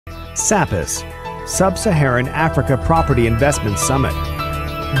Sapis, Sub-Saharan Africa Property Investment Summit,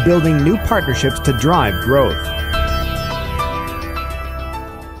 building new partnerships to drive growth.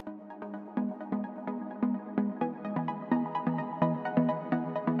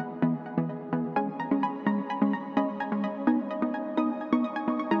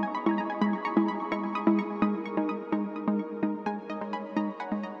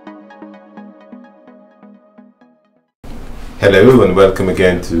 Hello and welcome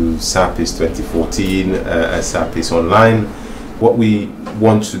again to Sapis 2014 Sapis Online. What we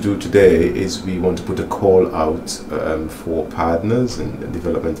want to do today is we want to put a call out for partners and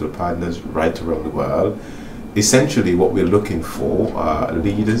developmental partners right around the world. Essentially what we're looking for are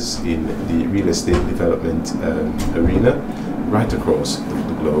leaders in the real estate development arena right across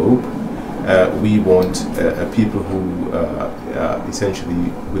the globe. We want people who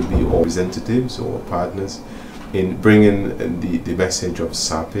essentially will be all representatives or partners in bringing the message of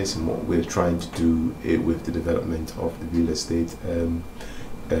Sapis and what we're trying to do with the development of the real estate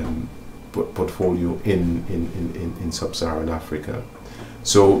portfolio in sub-Saharan Africa.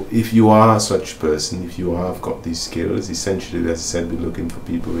 So if you are such a person, if you have got these skills, essentially, as I said, we're looking for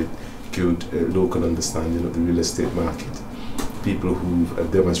people with good local understanding of the real estate market, people who've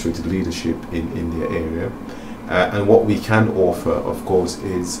demonstrated leadership in their area. And what we can offer, of course,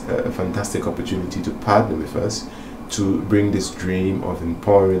 is a fantastic opportunity to partner with us to bring this dream of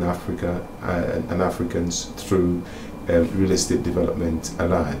empowering Africa and Africans through real estate development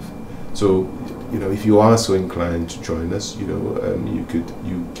alive. So, you know, if you are so inclined to join us, you know,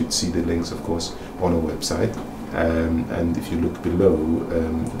 you could see the links, of course, on our website. And if you look below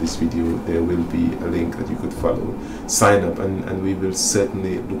this video, there will be a link that you could follow. Sign up, and we will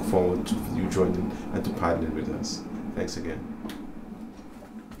certainly look forward to you joining and to partnering with us. Thanks again.